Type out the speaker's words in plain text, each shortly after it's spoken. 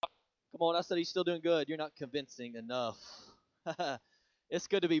Come on, I said he's still doing good. You're not convincing enough. It's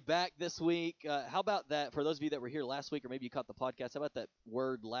good to be back this week. How about that for those of you that were here last week, or maybe you caught the podcast? How about that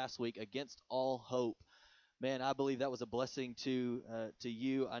word last week, against all hope? Man, I believe that was a blessing to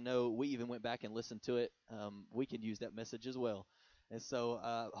you. I know we even went back and listened to it. We can use that message as well, and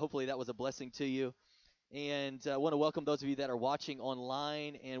so hopefully that was a blessing to you. And I want to welcome those of you that are watching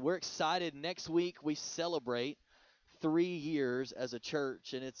online, and we're excited. Next week we celebrate 3 years as a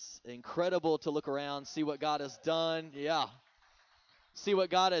church, and it's incredible to look around, see what God has done. Yeah, see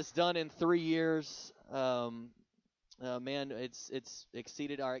what God has done in 3 years. Man, it's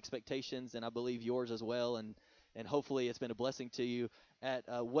exceeded our expectations, and I believe yours as well. And hopefully it's been a blessing to you at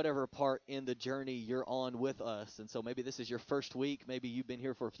whatever part in the journey you're on with us. And so maybe this is your first week. Maybe you've been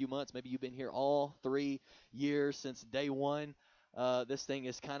here for a few months. Maybe you've been here all 3 years since day one. This thing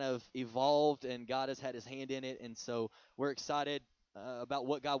has kind of evolved, and God has had his hand in it. And so we're excited about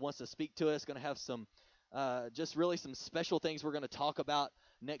what God wants to speak to us. Going to have some just really some special things we're going to talk about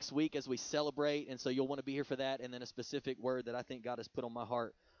next week as we celebrate. And so you'll want to be here for that. And then a specific word that I think God has put on my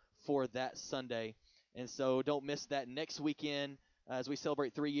heart for that Sunday. And so don't miss that next weekend as we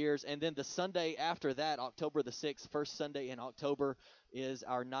celebrate 3 years. And then the Sunday after that, October the 6th, first Sunday in October, is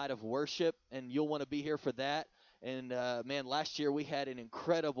our night of worship. And you'll want to be here for that. And, man, last year we had an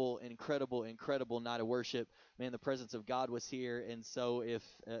incredible night of worship. Man, the presence of God was here. And so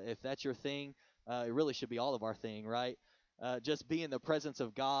if that's your thing, it really should be all of our thing, right? Just be in the presence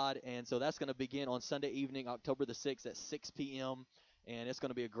of God. And so that's going to begin on Sunday evening, October the 6th at 6 p.m., and it's going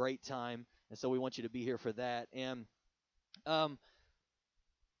to be a great time. And so we want you to be here for that. And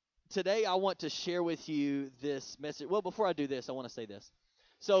today I want to share with you this message. Well, before I do this, I want to say this.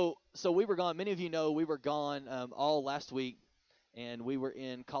 So we were gone. Many of you know we were gone all last week, and we were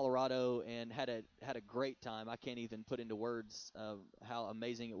in Colorado and had a great time. I can't even put into words how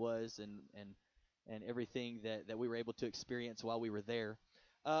amazing it was and everything that we were able to experience while we were there.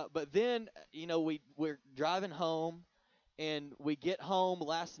 But then, we're driving home, and we get home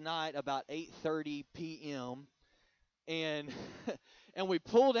last night about 8:30 p.m., and and we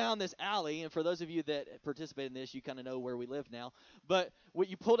pull down this alley. And for those of you that participate in this, you kind of know where we live now. But when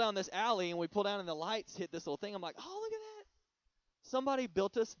you pull down this alley, and we pull down, and the lights hit this little thing, I'm like, oh, look at that. Somebody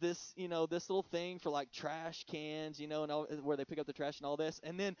built us this, this little thing for like trash cans, and all, where they pick up the trash and all this.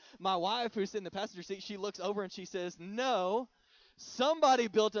 And then my wife, who's in the passenger seat, she looks over and she says, no, somebody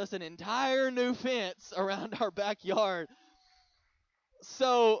built us an entire new fence around our backyard.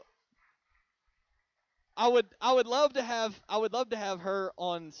 So I would love to have her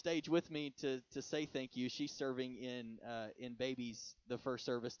on stage with me to say thank you. She's serving in babies the first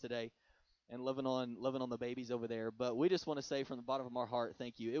service today, and loving on the babies over there. But we just want to say from the bottom of our heart,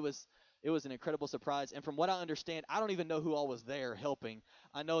 thank you. It was an incredible surprise. And from what I understand, I don't even know who all was there helping.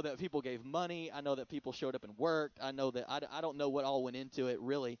 I know that people gave money. I know that people showed up and worked. I know that I don't know what all went into it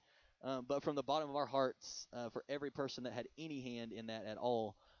really. But from the bottom of our hearts, for every person that had any hand in that at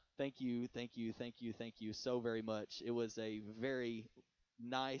all, thank you so very much. It was a very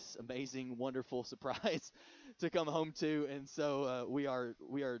nice, amazing, wonderful surprise to come home to. And so we are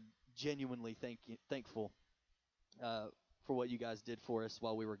genuinely thankful for what you guys did for us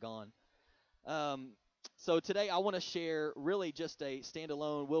while we were gone. So today I want to share really just a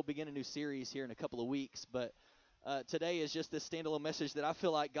standalone. We'll begin a new series here in a couple of weeks, but today is just this standalone message that I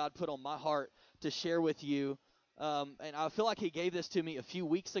feel like God put on my heart to share with you. And I feel like he gave this to me a few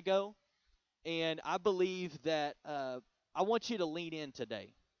weeks ago, and I believe that I want you to lean in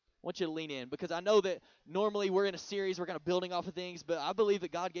today. I want you to lean in, because I know that normally we're in a series, we're kind of building off of things, but I believe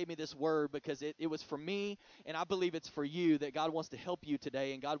that God gave me this word because it was for me, and I believe it's for you, that God wants to help you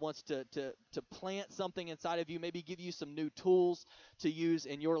today, and God wants to plant something inside of you, maybe give you some new tools to use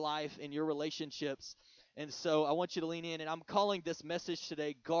in your life, in your relationships. And so I want you to lean in, and I'm calling this message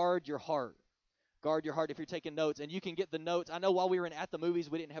today, Guard Your Heart. Guard your heart. If you're taking notes, and you can get the notes. I know while we were At the Movies,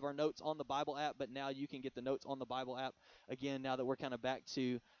 we didn't have our notes on the Bible app, but now you can get the notes on the Bible app again. Now that we're kind of back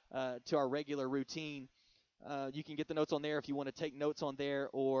to our regular routine, you can get the notes on there if you want to take notes on there,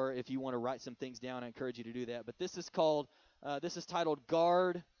 or if you want to write some things down. I encourage you to do that. But this is titled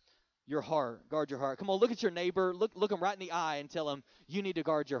 "Guard Your Heart." Guard your heart. Come on, look at your neighbor. Look them right in the eye and tell them you need to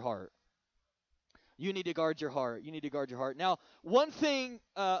guard your heart. You need to guard your heart. You need to guard your heart. Now, one thing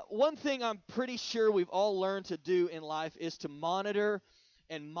I'm pretty sure we've all learned to do in life is to monitor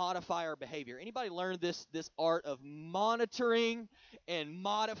and modify our behavior. Anybody learn this art of monitoring and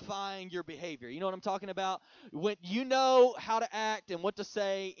modifying your behavior? You know what I'm talking about? When you know how to act and what to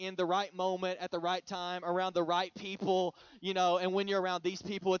say in the right moment, at the right time, around the right people, and when you're around these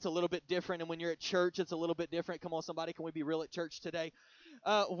people, it's a little bit different, and when you're at church, it's a little bit different. Come on, somebody, can we be real at church today?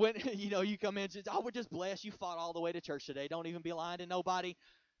 When you come in, just, we're just blessed. You fought all the way to church today. Don't even be lying to nobody.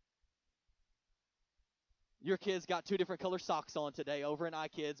 Your kids got 2 different color socks on today over in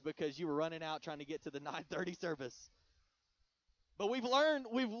iKids because you were running out trying to get to the 9:30 service. But we've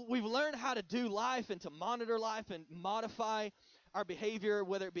learned how to do life and to monitor life and modify our behavior,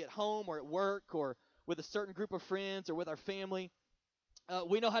 whether it be at home or at work or with a certain group of friends or with our family.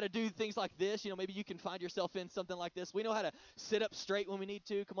 We know how to do things like this. Maybe you can find yourself in something like this. We know how to sit up straight when we need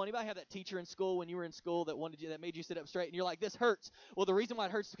to. Come on, anybody have that teacher in school when you were in school that made you sit up straight, and you're like, this hurts. Well, the reason why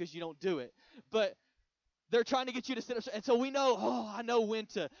it hurts is because you don't do it. But they're trying to get you to sit up straight. And so we know, I know when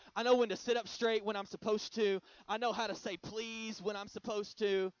to sit up straight when I'm supposed to. I know how to say please when I'm supposed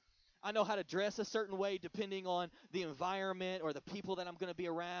to. I know how to dress a certain way depending on the environment or the people that I'm going to be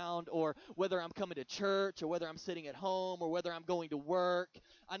around, or whether I'm coming to church or whether I'm sitting at home or whether I'm going to work.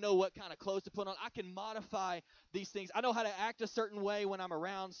 I know what kind of clothes to put on. I can modify these things. I know how to act a certain way when I'm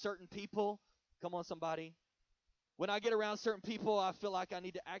around certain people. Come on, somebody. When I get around certain people, I feel like I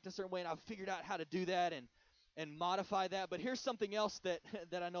need to act a certain way, and I've figured out how to do that and modify that. But here's something else that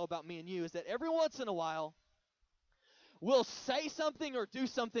I know about me and you, is that every once in a while, we'll say something or do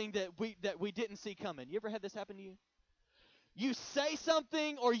something that we didn't see coming. You ever had this happen to you? You say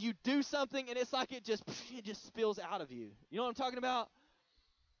something or you do something, and it's like it just spills out of you. You know what I'm talking about?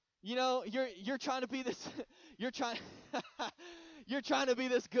 You're trying to be this you're trying you're trying to be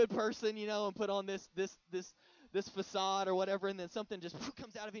this good person, and put on this facade or whatever, and then something just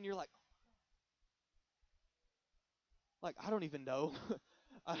comes out of you, and you're like I don't even know.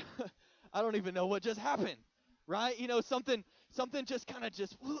 I don't even know what just happened. Right? Something just kind of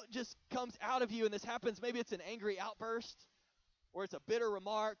just comes out of you, and this happens. Maybe it's an angry outburst, or it's a bitter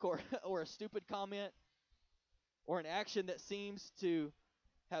remark, or a stupid comment, or an action that seems to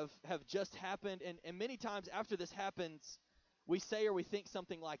have just happened. And many times after this happens, we say or we think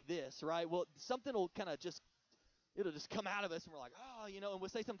something like this, right? Well, something will kind of it'll just come out of us, and we're like, and we'll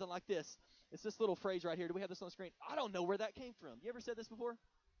say something like this. It's this little phrase right here. Do we have this on the screen? I don't know where that came from. You ever said this before?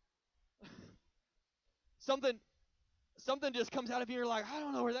 Something just comes out of you, and you're like, I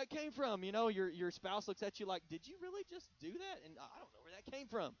don't know where that came from. Your spouse looks at you like, did you really just do that? And I don't know where that came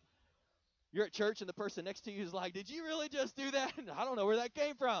from. You're at church, and the person next to you is like, did you really just do that? And I don't know where that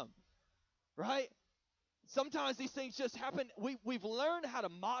came from. Right? Sometimes these things just happen. We've learned how to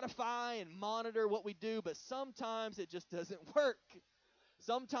modify and monitor what we do, but sometimes it just doesn't work.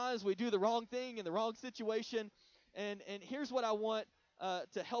 Sometimes we do the wrong thing in the wrong situation. And here's what I want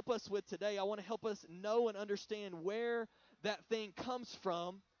to help us with today. I want to help us know and understand where that thing comes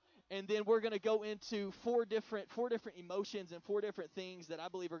from, and then we're going to go into four different emotions and 4 different things that I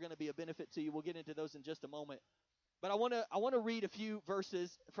believe are going to be a benefit to you. We'll get into those in just a moment. But I want to read a few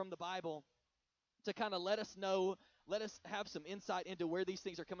verses from the Bible to kind of let us have some insight into where these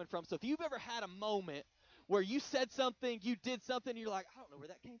things are coming from. So if you've ever had a moment where you said something, you did something, you're like, I don't know where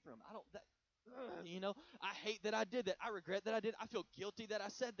that came from. I hate that I did that. I regret that I did. I feel guilty that I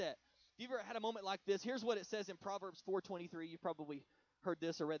said that. If you've ever had a moment like this, here's what it says in Proverbs 4:23. You've probably heard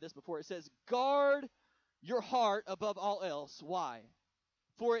this or read this before. It says, guard your heart above all else. Why?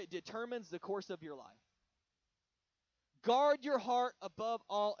 For it determines the course of your life. Guard your heart above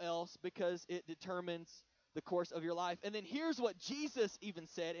all else because it determines the course of your life. And then here's what Jesus even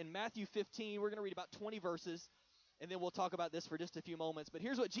said in Matthew 15. We're going to read about 20 verses. And then we'll talk about this for just a few moments. But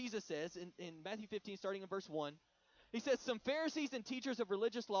here's what Jesus says in Matthew 15, starting in verse 1. He says, some Pharisees and teachers of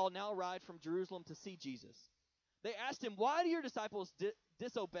religious law now arrived from Jerusalem to see Jesus. They asked him, why do your disciples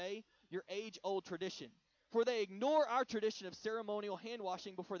disobey your age-old tradition? For they ignore our tradition of ceremonial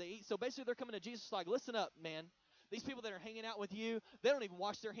hand-washing before they eat. So basically they're coming to Jesus like, listen up, man. These people that are hanging out with you, they don't even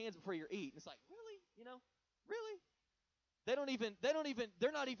wash their hands before you eat. And it's like, really? Really?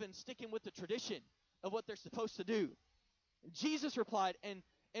 They're not even sticking with the tradition of what they're supposed to do. And Jesus replied, and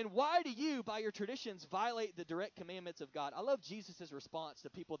why do you, by your traditions, violate the direct commandments of God? I love Jesus' response to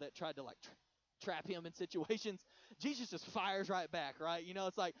people that tried to trap him in situations. Jesus just fires right back, right?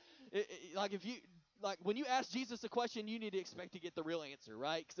 It's like if you when you ask Jesus a question, you need to expect to get the real answer,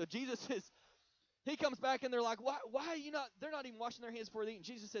 right? So he comes back and they're like, why are you not? They're not even washing their hands before they eat. And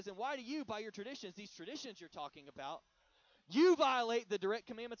Jesus says, and why do you, by your traditions, these traditions you're talking about, you violate the direct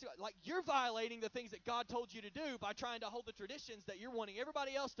commandments. Like you're violating the things that God told you to do by trying to hold the traditions that you're wanting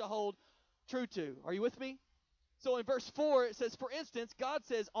everybody else to hold true to. Are you with me? So in verse 4, it says, for instance, God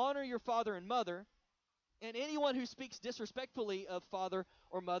says, honor your father and mother, and anyone who speaks disrespectfully of father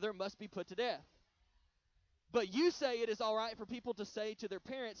or mother must be put to death. But you say it is all right for people to say to their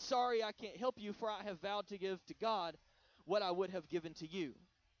parents, sorry, I can't help you, for I have vowed to give to God what I would have given to you.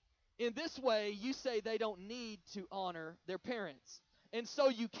 In this way, you say they don't need to honor their parents. And so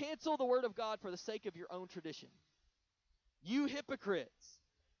you cancel the word of God for the sake of your own tradition. You hypocrites.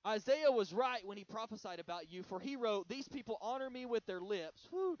 Isaiah was right when he prophesied about you, for he wrote, these people honor me with their lips.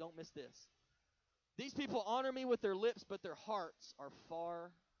 Whoo, don't miss this. These people honor me with their lips, but their hearts are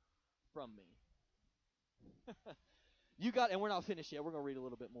far from me. And we're not finished yet. We're going to read a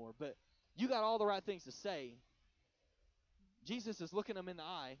little bit more. But you got all the right things to say. Jesus is looking them in the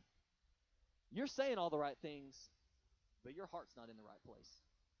eye. You're saying all the right things, but your heart's not in the right place.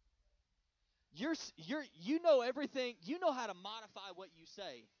 You know everything. You know how to modify what you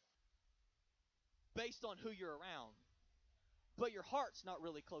say based on who you're around. But your heart's not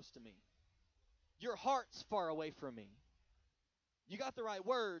really close to me. Your heart's far away from me. You got the right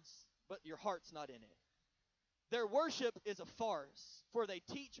words, but your heart's not in it. Their worship is a farce, for they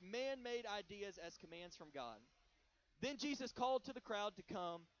teach man-made ideas as commands from God. Then Jesus called to the crowd to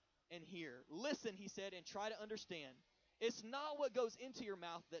come and hear. Listen, he said, and try to understand. It's not what goes into your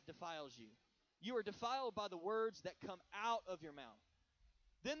mouth that defiles you. You are defiled by the words that come out of your mouth.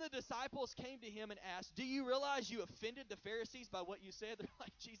 Then the disciples came to him and asked, do you realize you offended the Pharisees by what you said? They're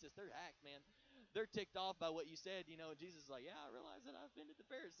like, Jesus, they're hacked, man. They're ticked off by what you said, and Jesus is like, yeah, I realize that I offended the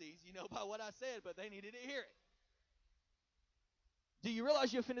Pharisees, by what I said, but they needed to hear it. Do you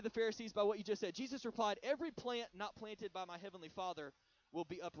realize you offended the Pharisees by what you just said? Jesus replied, every plant not planted by my heavenly Father will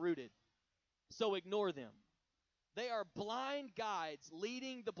be uprooted. So ignore them. They are blind guides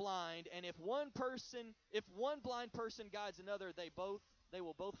leading the blind, and if one blind person guides another, they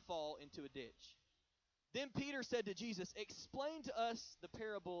will both fall into a ditch. Then Peter said to Jesus, explain to us the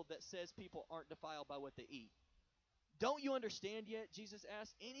parable that says people aren't defiled by what they eat. Don't you understand yet? Jesus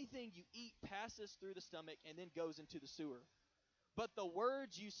asked. Anything you eat passes through the stomach and then goes into the sewer. But the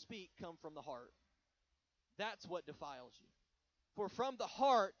words you speak come from the heart. That's what defiles you. For from the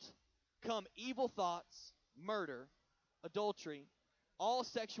heart come evil thoughts, murder, adultery, all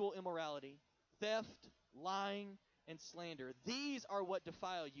sexual immorality, theft, lying, and slander. These are what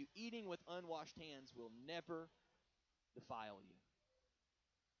defile you. Eating with unwashed hands will never defile you.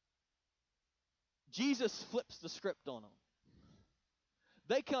 Jesus flips the script on them.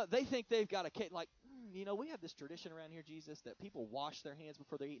 They think they've got a case, like, we have this tradition around here, Jesus, that people wash their hands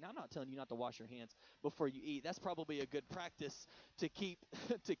before they eat. And I'm not telling you not to wash your hands before you eat. That's probably a good practice to keep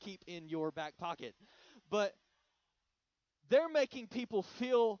in your back pocket. But they're making people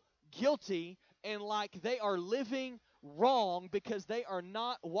feel guilty and like they are living wrong because they are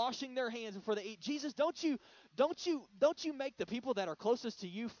not washing their hands before they eat. Jesus, don't you make the people that are closest to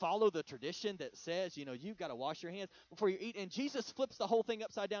you follow the tradition that says, you've got to wash your hands before you eat? And Jesus flips the whole thing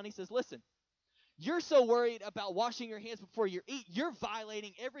upside down. He says, listen, you're so worried about washing your hands before you eat, you're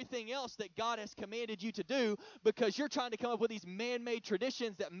violating everything else that God has commanded you to do because you're trying to come up with these man-made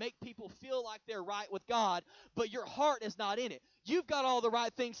traditions that make people feel like they're right with God, but your heart is not in it. You've got all the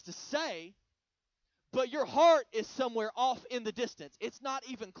right things to say, but your heart is somewhere off in the distance. It's not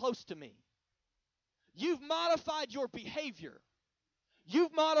even close to me. You've modified your behavior.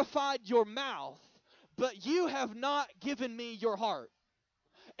 You've modified your mouth, but you have not given me your heart.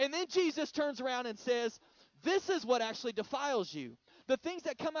 And then Jesus turns around and says, this is what actually defiles you. The things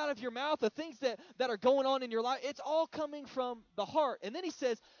that come out of your mouth, the things that are going on in your life, it's all coming from the heart. And then he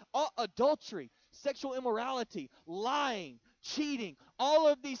says, adultery, sexual immorality, lying, cheating, all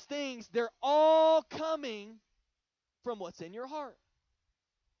of these things, they're all coming from what's in your heart.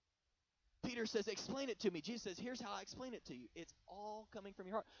 Peter says, explain it to me. Jesus says, here's how I explain it to you. It's all coming from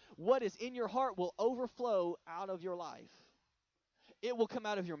your heart. What is in your heart will overflow out of your life. It will come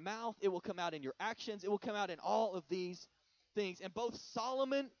out of your mouth. It will come out in your actions. It will come out in all of these things. And both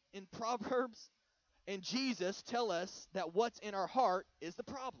Solomon in Proverbs and Jesus tell us that what's in our heart is the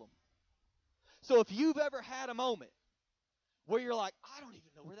problem. So if you've ever had a moment where you're like, I don't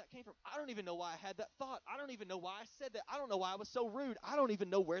even know where that came from. I don't even know why I had that thought. I don't even know why I said that. I don't know why I was so rude. I don't even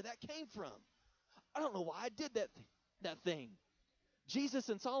know where that came from. I don't know why I did that thing. Jesus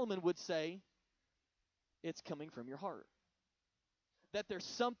and Solomon would say, it's coming from your heart. That there's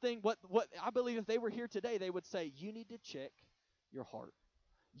something, what I believe if they were here today, they would say, you need to check your heart.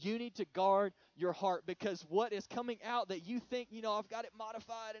 You need to guard your heart, because what is coming out that you think, I've got it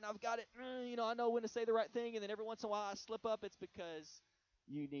modified and I've got it, I know when to say the right thing, and then every once in a while I slip up, it's because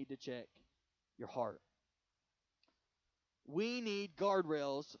you need to check your heart. We need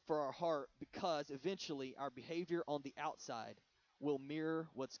guardrails for our heart, because eventually our behavior on the outside will mirror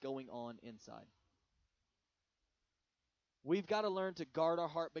what's going on inside. We've got to learn to guard our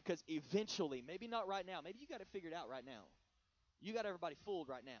heart, because eventually, maybe not right now, maybe you got it figured out right now. You got everybody fooled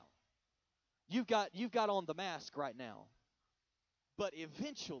right now. You've got on the mask right now. But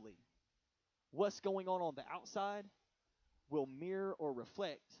eventually, what's going on the outside will mirror or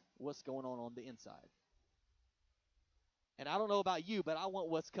reflect what's going on the inside. And I don't know about you, but I want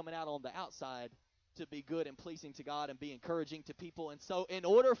what's coming out on the outside to be good and pleasing to God and be encouraging to people. And so in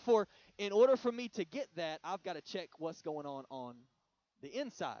order for me to get that, I've got to check what's going on the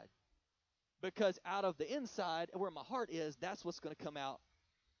inside. Because out of the inside, where my heart is, that's what's going to come out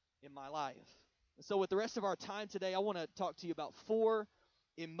in my life. And so with the rest of our time today, I want to talk to you about 4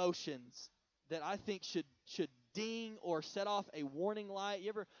 emotions that I think should ding or set off a warning light. You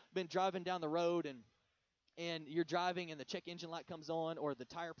ever been driving down the road and you're driving and the check engine light comes on or the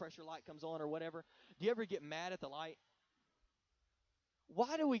tire pressure light comes on or whatever? Do you ever get mad at the light?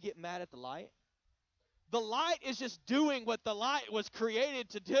 Why do we get mad at the light? The light is just doing what the light was created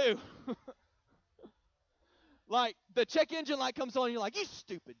to do. Like, the check engine light comes on, and you're like, you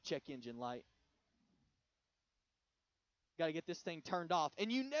stupid check engine light. Got to get this thing turned off.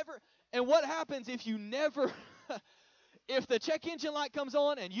 And what happens if you never, if the check engine light comes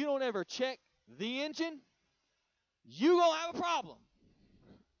on and you don't ever check the engine, you going to have a problem.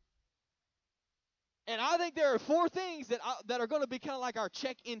 And I think there are 4 things that are going to be kind of like our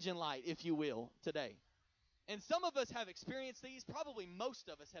check engine light, if you will, today. And some of us have experienced these. Probably most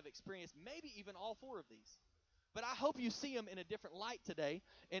of us have experienced maybe even all 4 of these. But I hope you see them in a different light today,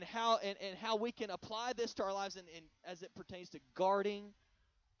 and how we can apply this to our lives and as it pertains to guarding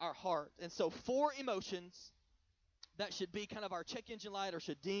our heart. And so 4 emotions that should be kind of our check engine light or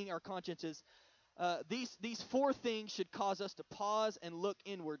should ding our consciences. These 4 things should cause us to pause and look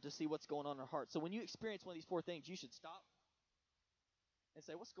inward to see what's going on in our heart. So when you experience one of these 4 things, you should stop and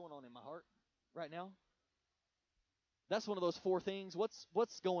say, what's going on in my heart right now? That's one of those 4 things.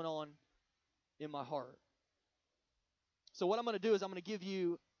 What's going on in my heart? So what I'm going to do is I'm going to give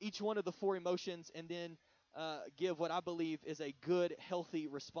you each one of the 4 emotions and then give what I believe is a good, healthy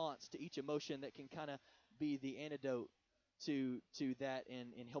response to each emotion that can kind of be the antidote to that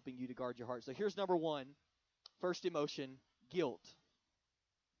in helping you to guard your heart. So here's number 1, first emotion, guilt.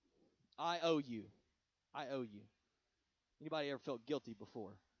 I owe you. I owe you. Anybody ever felt guilty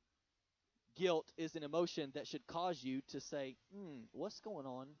before? Guilt is an emotion that should cause you to say, what's going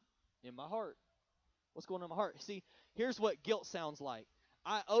on in my heart? What's going on in my heart? See, here's what guilt sounds like.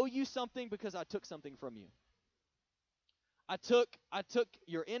 I owe you something because I took something from you. I took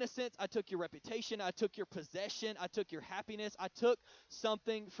your innocence. I took your reputation. I took your possession. I took your happiness. I took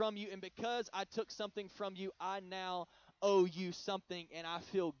something from you. And because I took something from you, I now owe you something, and I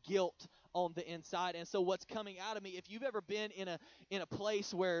feel guilt on the inside. And so what's coming out of me, if you've ever been in a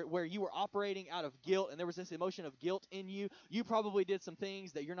place where you were operating out of guilt and there was this emotion of guilt in you, you probably did some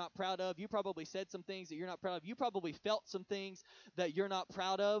things that you're not proud of. You probably said some things that you're not proud of. You probably felt some things that you're not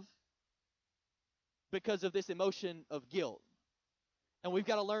proud of because of this emotion of guilt. And we've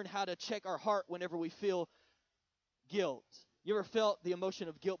got to learn how to check our heart whenever we feel guilt. You ever felt the emotion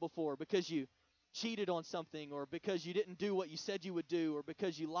of guilt before because you cheated on something, or because you didn't do what you said you would do, or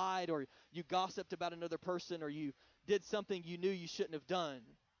because you lied, or you gossiped about another person, or you did something you knew you shouldn't have done?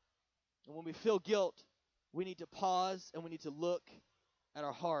 And when we feel guilt, we need to pause and we need to look at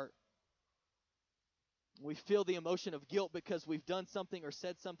our heart. We feel the emotion of guilt because we've done something or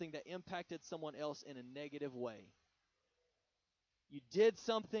said something that impacted someone else in a negative way. You did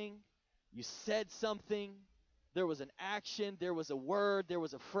something, you said something, there was an action, there was a word, there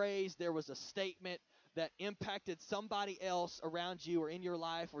was a phrase, there was a statement that impacted somebody else around you or in your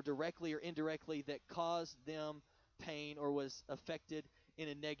life, or directly or indirectly, that caused them pain or was affected in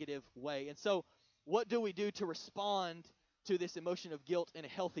a negative way. And so what do we do to respond to this emotion of guilt in a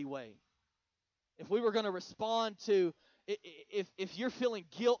healthy way? If we were going to respond to, if you're feeling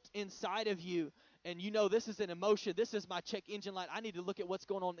guilt inside of you, and you know this is an emotion, this is my check engine light, I need to look at what's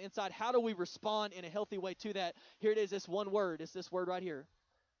going on inside. How do we respond in a healthy way to that? Here it is, this one word. It's this word right here,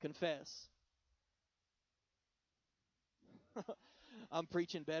 confess. I'm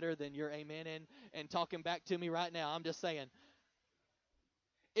preaching better than you're amening and talking back to me right now. I'm just saying.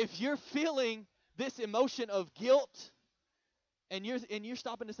 If you're feeling this emotion of guilt, and you're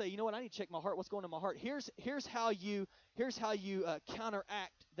stopping to say, you know what, I need to check my heart. What's going on in my heart? Here's how you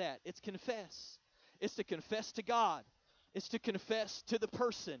counteract that. It's confess. It's to confess to God. It's to confess to the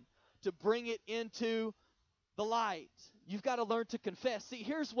person, to bring it into the light. You've got to learn to confess. See,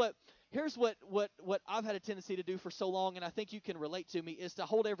 here's what I've had a tendency to do for so long, and I think you can relate to me, is to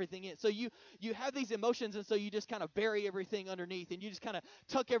hold everything in. So you have these emotions, and so you just kind of bury everything underneath, and you just kind of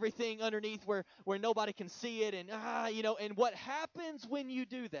tuck everything underneath where nobody can see it, and and what happens when you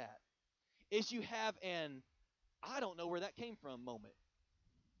do that is you have an I don't know where that came from moment.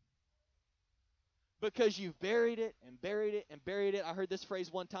 Because you've buried it and buried it and buried it. I heard this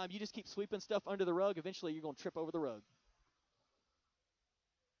phrase one time, you just keep sweeping stuff under the rug, eventually you're going to trip over the rug.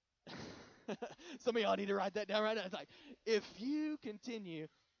 Some of y'all need to write that down right now. It's like, if you continue,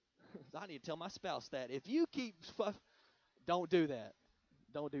 I need to tell my spouse that. If you keep, don't do that.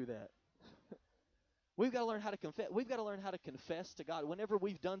 Don't do that. We've got to learn how to confess. We've got to learn how to confess to God. Whenever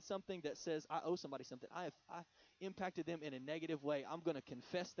we've done something that says, I owe somebody something, I impacted them in a negative way, I'm going to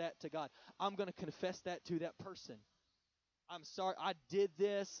confess that to God. I'm going to confess that to that person. I'm sorry I did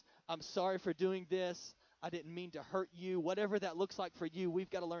this. I'm sorry for doing this. I didn't mean to hurt you. Whatever that looks like for you, we've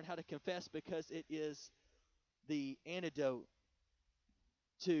got to learn how to confess because it is the antidote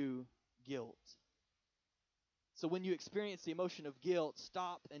to guilt. So when you experience the emotion of guilt,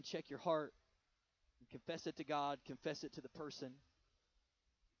 stop and check your heart. And confess it to God. Confess it to the person.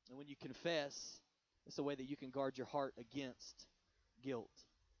 And when you confess, it's a way that you can guard your heart against guilt.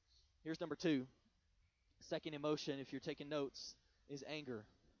 Here's number 2. Second emotion, if you're taking notes, is anger.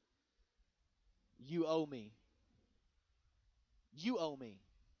 You owe me. You owe me.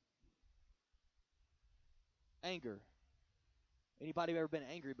 Anger. Anybody ever been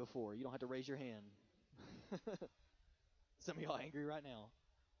angry before? You don't have to raise your hand. Some of y'all are angry right now.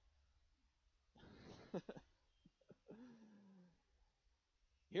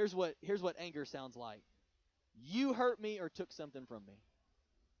 Here's what anger sounds like. You hurt me or took something from me.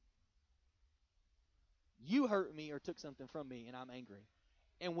 You hurt me or took something from me, and I'm angry.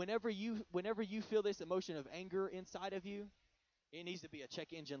 And whenever you feel this emotion of anger inside of you, it needs to be a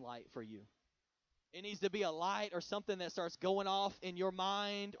check engine light for you. It needs to be a light or something that starts going off in your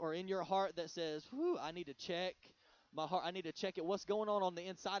mind or in your heart that says, whew, I need to check my heart. I need to check it. What's going on the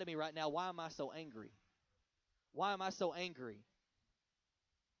inside of me right now? Why am I so angry? Why am I so angry?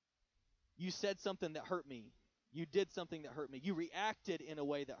 You said something that hurt me. You did something that hurt me. You reacted in a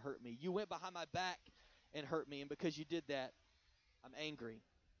way that hurt me. You went behind my back and hurt me. And because you did that, I'm angry.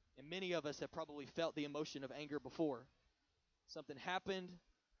 And many of us have probably felt the emotion of anger before. Something happened,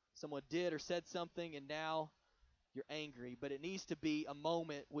 someone did or said something, and now you're angry. But it needs to be a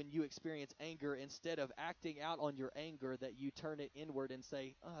moment when you experience anger, instead of acting out on your anger, that you turn it inward and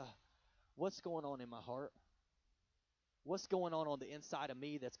say, what's going on in my heart? What's going on the inside of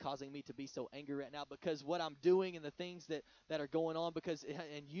me that's causing me to be so angry right now? Because what I'm doing and the things that are going on,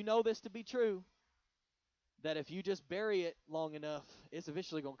 and you know this to be true, that if you just bury it long enough, it's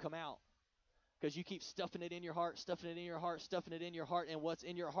eventually going to come out. Because you keep stuffing it in your heart, stuffing it in your heart, stuffing it in your heart, and what's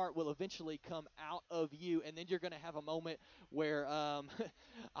in your heart will eventually come out of you, and then you're going to have a moment where,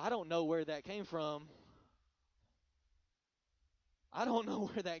 I don't know where that came from. I don't know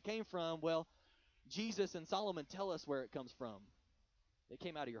where that came from. Well, Jesus and Solomon tell us where it comes from. It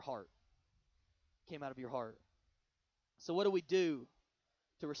came out of your heart. It came out of your heart. So what do we do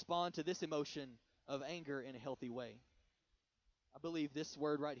to respond to this emotion of anger in a healthy way? I believe this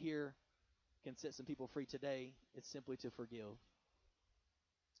word right here can set some people free today. It's simply to forgive.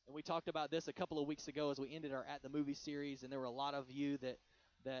 And we talked about this a couple of weeks ago as we ended our At the Movie series, and there were a lot of you that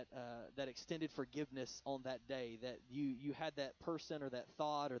extended forgiveness on that day, that you had that person or that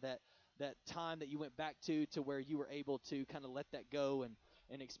thought or that time that you went back to where you were able to kind of let that go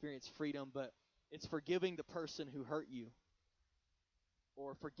and experience freedom. But it's forgiving the person who hurt you,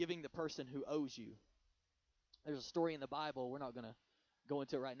 or forgiving the person who owes you. There's a story in the Bible, we're not going to go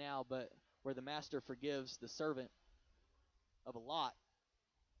into it right now, but where the master forgives the servant of a lot,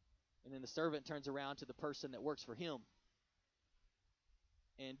 and then the servant turns around to the person that works for him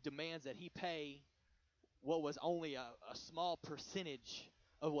and demands that he pay what was only a small percentage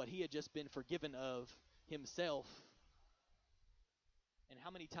of what he had just been forgiven of himself. And how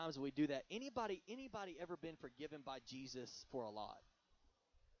many times do we do that? Anybody ever been forgiven by Jesus for a lot?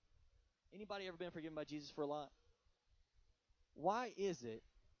 Anybody ever been forgiven by Jesus for a lot? Why is it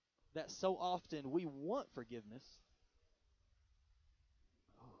that so often we want forgiveness?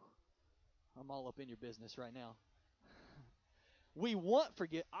 I'm all up in your business right now. I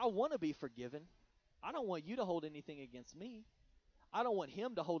want to be forgiven. I don't want you to hold anything against me. I don't want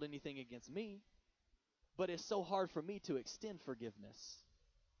him to hold anything against me. But it's so hard for me to extend forgiveness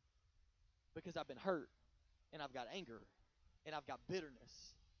because I've been hurt, and I've got anger, and I've got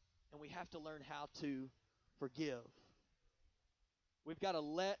bitterness. And we have to learn how to forgive. We've got to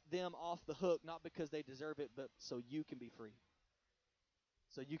let them off the hook, not because they deserve it, but so you can be free.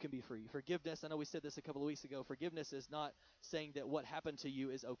 So you can be free. Forgiveness, I know we said this a couple of weeks ago, forgiveness is not saying that what happened to you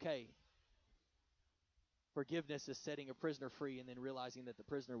is okay. Forgiveness is setting a prisoner free and then realizing that the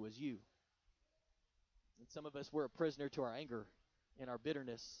prisoner was you. And some of us, we're a prisoner to our anger and our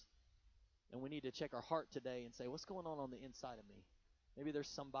bitterness. And we need to check our heart today and say, what's going on the inside of me? Maybe there's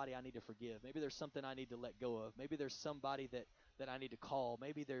somebody I need to forgive. Maybe there's something I need to let go of. Maybe there's somebody that I need to call.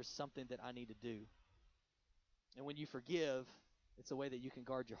 Maybe there's something that I need to do. And when you forgive, it's a way that you can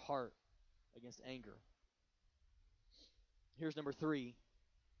guard your heart against anger. Here's number 3.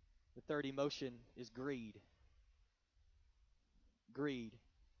 The third emotion is greed. Greed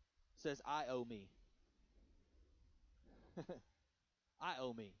says, I owe me. I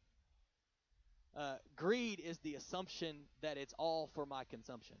owe me. Greed is the assumption that it's all for my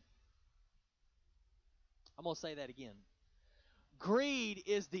consumption. I'm going to say that again. Greed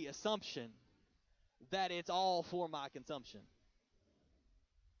is the assumption that it's all for my consumption.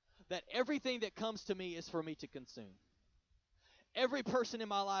 That everything that comes to me is for me to consume. Every person in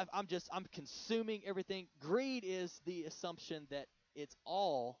my life, I'm consuming everything. Greed is the assumption that it's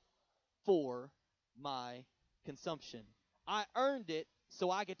all for my consumption. I earned it,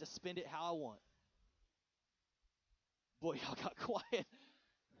 so I get to spend it how I want. Boy, y'all got quiet.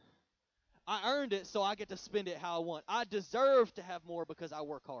 I earned it, so I get to spend it how I want. I deserve to have more because I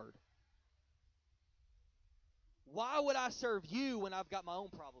work hard. Why would I serve you when I've got my own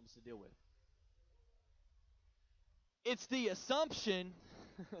problems to deal with? It's the assumption.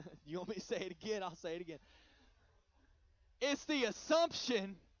 You want me to say it again? I'll say it again. It's the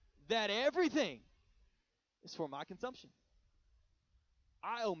assumption that everything is for my consumption.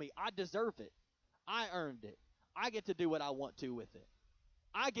 I owe me. I deserve it. I earned it. I get to do what I want to with it.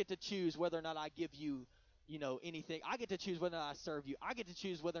 I get to choose whether or not I give you, anything. I get to choose whether or not I serve you. I get to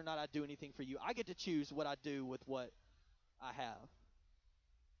choose whether or not I do anything for you. I get to choose what I do with what I have.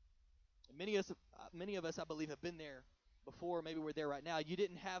 And many of us, I believe, have been there before. Maybe we're there right now. You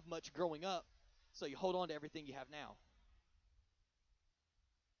didn't have much growing up, so you hold on to everything you have now.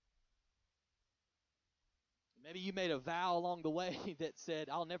 Maybe you made a vow along the way that said,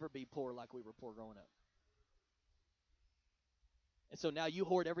 I'll never be poor like we were poor growing up. And so now you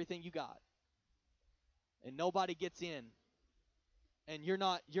hoard everything you got. And nobody gets in. And you're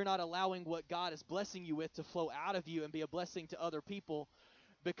not allowing what God is blessing you with to flow out of you and be a blessing to other people,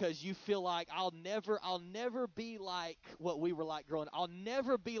 because you feel like I'll never be like what we were like growing up. I'll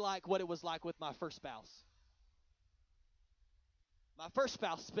never be like what it was like with my first spouse. My first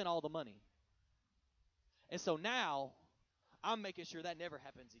spouse spent all the money. And so now I'm making sure that never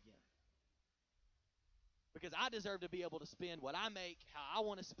happens again. Because I deserve to be able to spend what I make, how I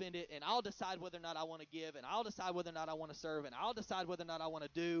want to spend it, and I'll decide whether or not I want to give, and I'll decide whether or not I want to serve, and I'll decide whether or not I want to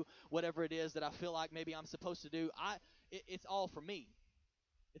do whatever it is that I feel like maybe I'm supposed to do. It's all for me.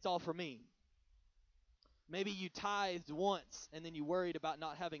 It's all for me. Maybe you tithed once, and then you worried about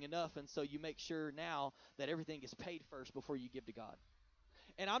not having enough, and so you make sure now that everything is paid first before you give to God.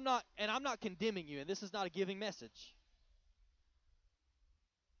 And I'm not condemning you, and this is not a giving message.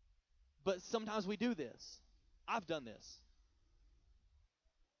 But sometimes we do this. I've done this.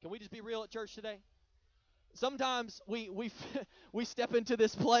 Can we just be real at church today? Sometimes we step into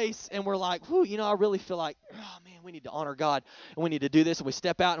this place and we're like, whoo, I really feel like, oh man, we need to honor God and we need to do this. And we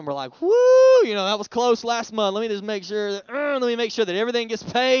step out and we're like, whoo, that was close last month. Let me make sure that everything gets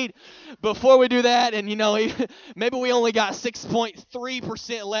paid before we do that. And maybe we only got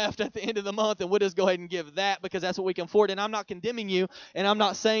 6.3% left at the end of the month, and we'll just go ahead and give that because that's what we can afford. And I'm not condemning you, and I'm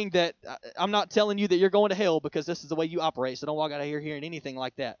not saying that, I'm not telling you that you're going to hell because this is the way you operate. So don't walk out of here hearing anything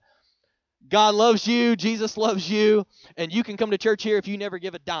like that. God loves you, Jesus loves you, and you can come to church here if you never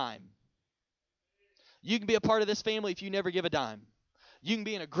give a dime. You can be a part of this family if you never give a dime. You can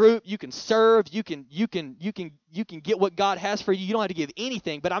be in a group, you can serve, you can get what God has for you. You don't have to give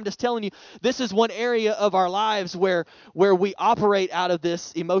anything, but I'm just telling you, this is one area of our lives where we operate out of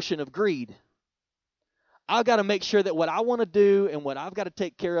this emotion of greed. I've got to make sure that what I want to do and what I've got to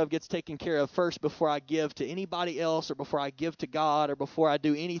take care of gets taken care of first before I give to anybody else or before I give to God or before I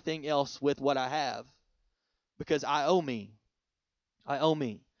do anything else with what I have. Because I owe me. I owe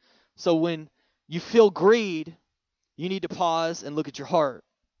me. So when you feel greed, you need to pause and look at your heart.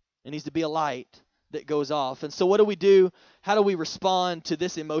 It needs to be a light that goes off. And so what do we do? How do we respond to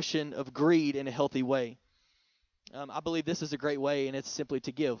this emotion of greed in a healthy way? I believe this is a great way, and it's simply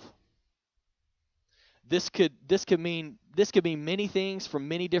to give. This could mean many things from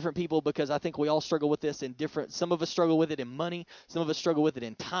many different people, because I think we all struggle with this in different. Some of us struggle with it in money. Some of us struggle with it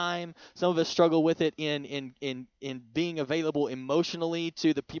in time. Some of us struggle with it in being available emotionally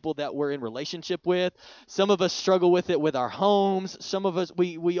to the people that we're in relationship with. Some of us struggle with it with our homes. Some of us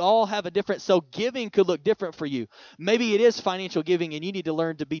we all have a different. So giving could look different for you. Maybe it is financial giving, and you need to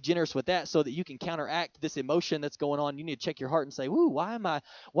learn to be generous with that so that you can counteract this emotion that's going on. You need to check your heart and say, "Ooh, why am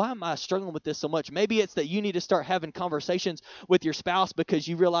I struggling with this so much?" Maybe it's that you need to start having conversations with your spouse because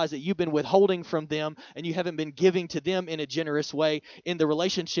you realize that you've been withholding from them and you haven't been giving to them in a generous way in the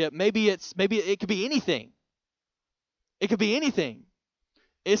relationship. Maybe it could be anything. It could be anything.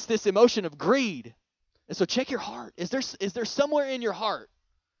 It's this emotion of greed. And so check your heart. Is there somewhere in your heart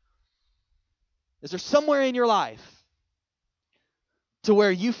Is there somewhere in your life to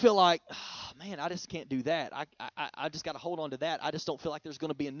where you feel like, oh, man, I just can't do that. I just got to hold on to that. I just don't feel like there's going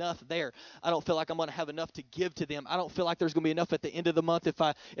to be enough there. I don't feel like I'm going to have enough to give to them. I don't feel like there's going to be enough at the end of the month if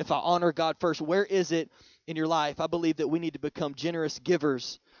I honor God first. Where is it in your life? I believe that we need to become generous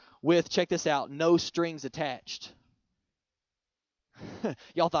givers with, check this out, no strings attached.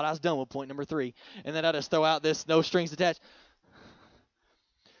 Y'all thought I was done with point number 3. And then I just throw out this no strings attached.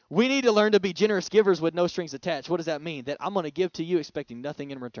 We need to learn to be generous givers with no strings attached. What does that mean? That I'm going to give to you expecting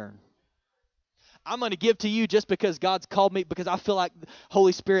nothing in return. I'm going to give to you just because God's called me, because I feel like the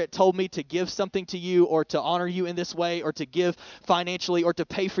Holy Spirit told me to give something to you or to honor you in this way or to give financially or to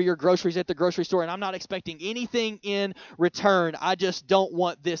pay for your groceries at the grocery store. And I'm not expecting anything in return. I just don't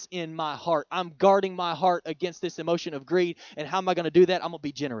want this in my heart. I'm guarding my heart against this emotion of greed. And how am I going to do that? I'm going to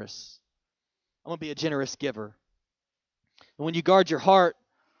be generous. I'm going to be a generous giver. And when you guard your heart,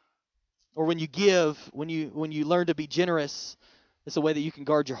 or when you give, when you learn to be generous, it's a way that you can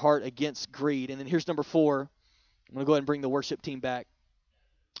guard your heart against greed. And then here's number 4. I'm going to go ahead and bring the worship team back.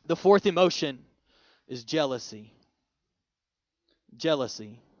 The 4th emotion is jealousy.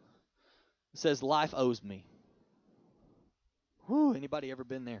 Jealousy. It says, life owes me. Whew, anybody ever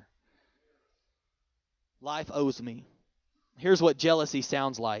been there? Life owes me. Here's what jealousy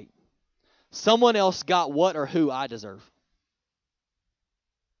sounds like. Someone else got what or who I deserve.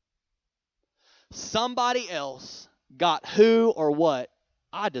 Somebody else got who or what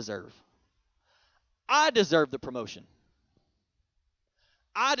I deserve. I deserve the promotion.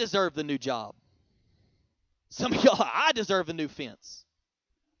 I deserve the new job. Some of y'all, I deserve a new fence.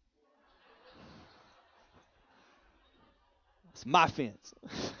 It's my fence.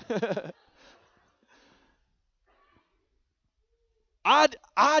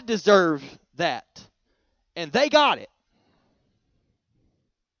 I deserve that. And they got it.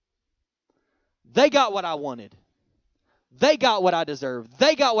 They got what I wanted. They got what I deserve.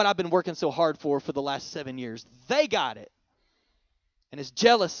 They got what I've been working so hard for the last 7 years. They got it. And it's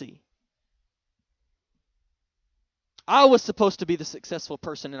jealousy. I was supposed to be the successful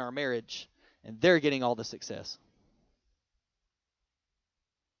person in our marriage, and they're getting all the success.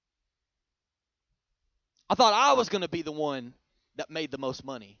 I thought I was going to be the one that made the most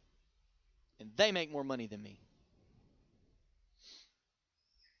money, and they make more money than me.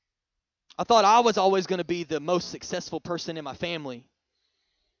 I thought I was always going to be the most successful person in my family,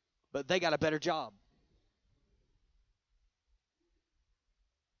 but they got a better job.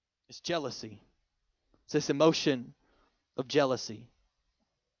 It's jealousy. It's this emotion of jealousy.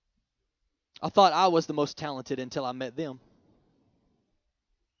 I thought I was the most talented until I met them.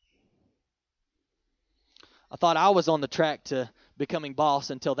 I thought I was on the track to becoming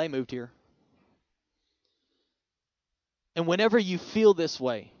boss until they moved here. And whenever you feel this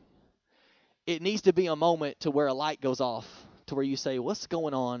way, it needs to be a moment to where a light goes off, to where you say, what's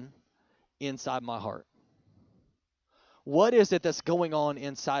going on inside my heart? What is it that's going on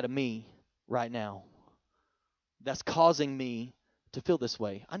inside of me right now that's causing me to feel this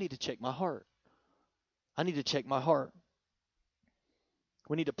way? I need to check my heart. I need to check my heart.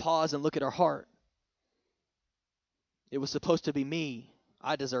 We need to pause and look at our heart. It was supposed to be me.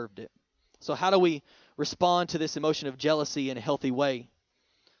 I deserved it. So how do we respond to this emotion of jealousy in a healthy way?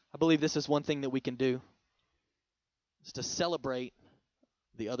 I believe this is one thing that we can do. It's to celebrate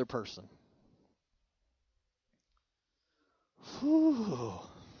the other person. Whew.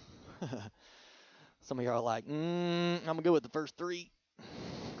 Some of you are like, I'm going to go with the first 3.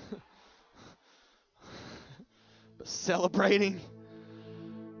 But celebrating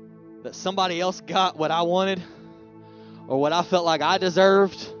that somebody else got what I wanted or what I felt like I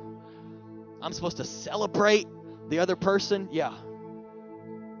deserved. I'm supposed to celebrate the other person. Yeah.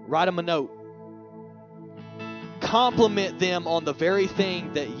 Write them a note. Compliment them on the very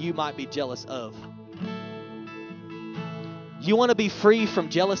thing that you might be jealous of. You want to be free from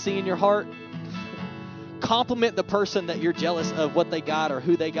jealousy in your heart? Compliment the person that you're jealous of what they got or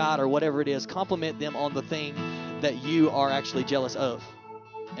who they got or whatever it is. Compliment them on the thing that you are actually jealous of.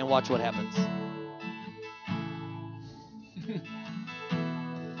 And watch what happens.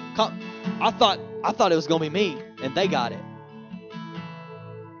 I thought it was going to be me, and they got it.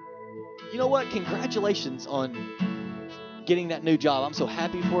 You know what? Congratulations on getting that new job. I'm so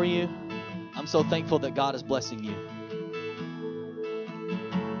happy for you. I'm so thankful that God is blessing you.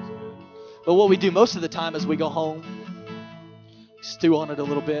 But what we do most of the time is we go home, stew on it a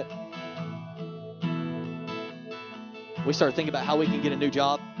little bit. We start thinking about how we can get a new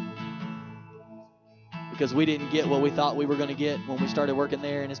job because we didn't get what we thought we were going to get when we started working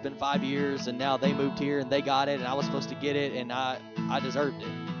there, and it's been 5 years, and now they moved here and they got it, and I was supposed to get it, and I deserved it.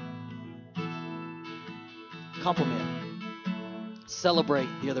 Compliment. Celebrate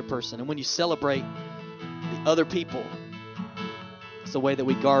the other person. And when you celebrate the other people, it's the way that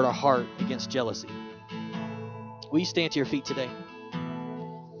we guard our heart against jealousy. Will you stand to your feet today?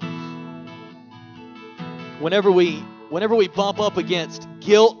 Whenever we bump up against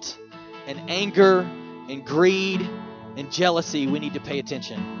guilt and anger and greed and jealousy, we need to pay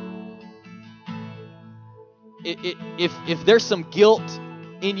attention. If there's some guilt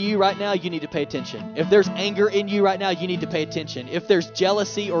in you right now, you need to pay attention. If there's anger in you right now, you need to pay attention. If there's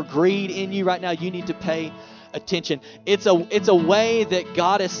jealousy or greed in you right now, you need to pay attention. It's a way that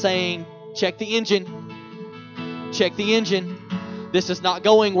God is saying, check the engine. Check the engine. This is not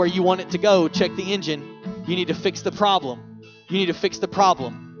going where you want it to go. Check the engine. You need to fix the problem. You need to fix the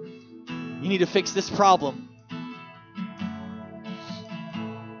problem. You need to fix this problem.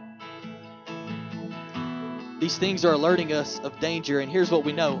 These things are alerting us of danger, and here's what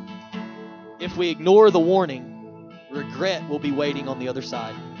we know. If we ignore the warning, regret will be waiting on the other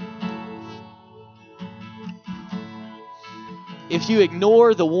side. If you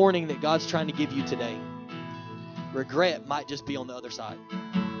ignore the warning that God's trying to give you today, regret might just be on the other side.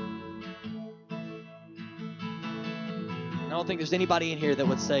 I don't think there's anybody in here that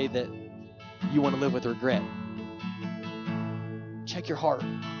would say that you want to live with regret. Check your heart.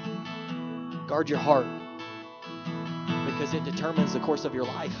 Guard your heart, because it determines the course of your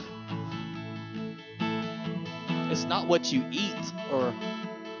life. It's not what you eat or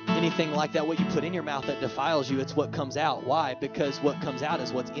anything like that, what you put in your mouth that defiles you. It's what comes out. Why? Because what comes out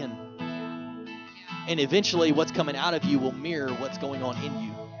is what's in. And eventually what's coming out of you will mirror what's going on in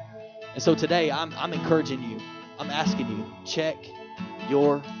you. And so today I'm encouraging you. I'm asking you, check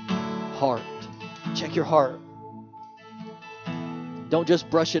your heart. Check your heart. Don't just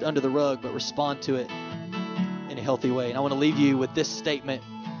brush it under the rug, but respond to it in a healthy way. And I want to leave you with this statement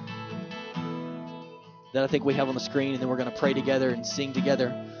that I think we have on the screen, and then we're going to pray together and sing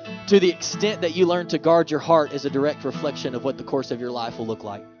together. To the extent that you learn to guard your heart is a direct reflection of what the course of your life will look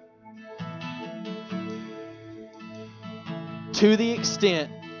like. To the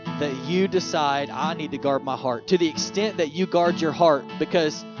extent that you decide, I need to guard my heart. To the extent that you guard your heart,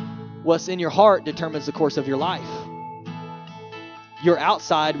 because what's in your heart determines the course of your life. Your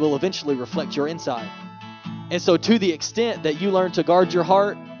outside will eventually reflect your inside. And so to the extent that you learn to guard your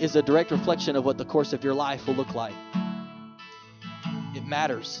heart is a direct reflection of what the course of your life will look like. It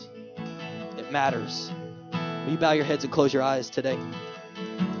matters. It matters. Will you bow your heads and close your eyes today?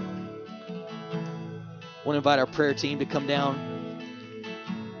 I want to invite our prayer team to come down.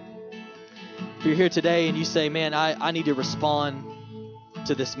 If you're here today and you say, man, I need to respond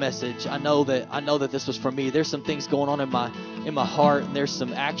to this message. I know that this was for me. There's some things going on in my heart, and there's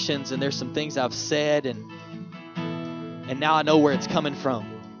some actions, and there's some things I've said, and now I know where it's coming from.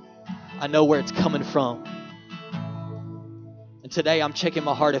 I know where it's coming from. And today I'm checking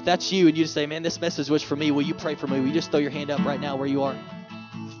my heart. If that's you and you just say, man, this message was for me, will you pray for me? Will you just throw your hand up right now where you are?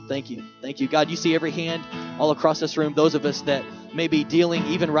 Thank you. Thank you. God, you see every hand all across this room. Those of us that may be dealing,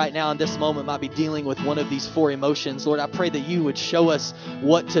 even right now in this moment, might be dealing with one of these four emotions. Lord, I pray that you would show us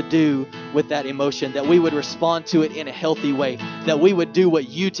what to do with that emotion, that we would respond to it in a healthy way, that we would do what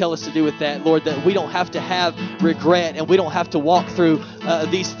you tell us to do with that, Lord, that we don't have to have regret and we don't have to walk through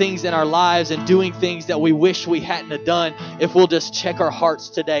these things in our lives and doing things that we wish we hadn't have done if we'll just check our hearts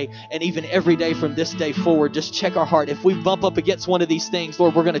today, and even every day from this day forward, just check our heart. If we bump up against one of these things,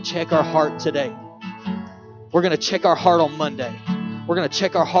 Lord, we're going to check our heart today. We're going to check our heart on Monday. We're going to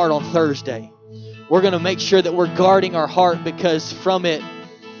check our heart on Thursday. We're going to make sure that we're guarding our heart, because from it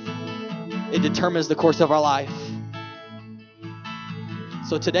determines the course of our life.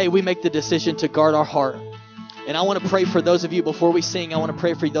 So today we make the decision to guard our heart. And I want to pray for those of you, before we sing, I want to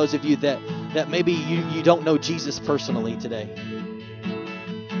pray for those of you that maybe you don't know Jesus personally today.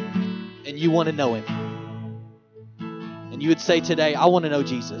 And you want to know him. And you would say today, I want to know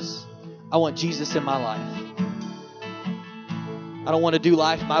Jesus. I want Jesus in my life. I don't want to do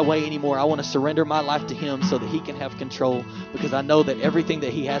life my way anymore. I want to surrender my life to him so that he can have control, because I know that everything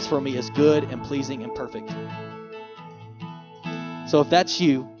that he has for me is good and pleasing and perfect. So if that's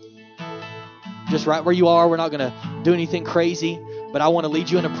you, just right where you are, we're not going to do anything crazy, but I want to lead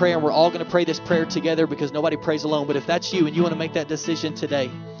you in a prayer, and we're all going to pray this prayer together, because nobody prays alone. But if that's you and you want to make that decision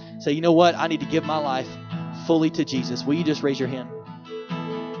today, say, you know what? I need to give my life fully to Jesus. Will you just raise your hand?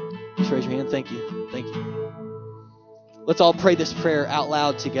 Just raise your hand. Thank you. Thank you. Let's all pray this prayer out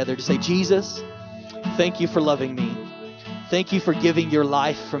loud together to say, Jesus, thank you for loving me. Thank you for giving your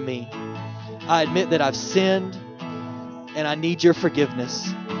life for me. I admit that I've sinned and I need your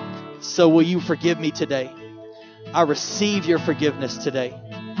forgiveness. So will you forgive me today? I receive your forgiveness today.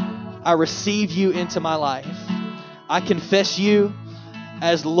 I receive you into my life. I confess you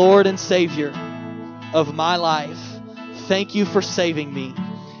as Lord and Savior of my life. Thank you for saving me.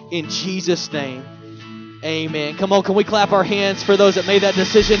 In Jesus' name, amen. Come on, can we clap our hands for those that made that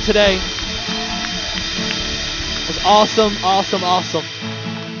decision today? It was awesome, awesome, awesome.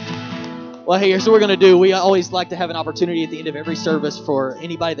 Well, hey, here's what we're going to do. We always like to have an opportunity at the end of every service for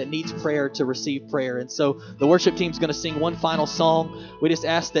anybody that needs prayer to receive prayer. And so the worship team's going to sing one final song. We just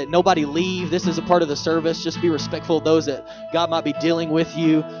ask that nobody leave. This is a part of the service. Just be respectful of those that God might be dealing with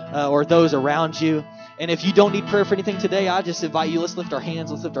you or those around you. And if you don't need prayer for anything today, I just invite you, let's lift our hands,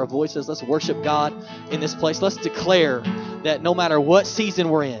 let's lift our voices, let's worship God in this place. Let's declare that no matter what season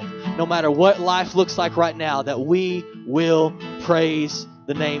we're in, no matter what life looks like right now, that we will praise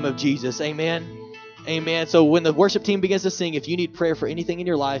the name of Jesus. Amen. Amen. So when the worship team begins to sing, if you need prayer for anything in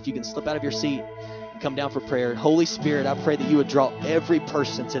your life, you can slip out of your seat and come down for prayer. Holy Spirit, I pray that you would draw every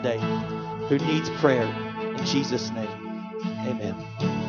person today who needs prayer. In Jesus' name, amen.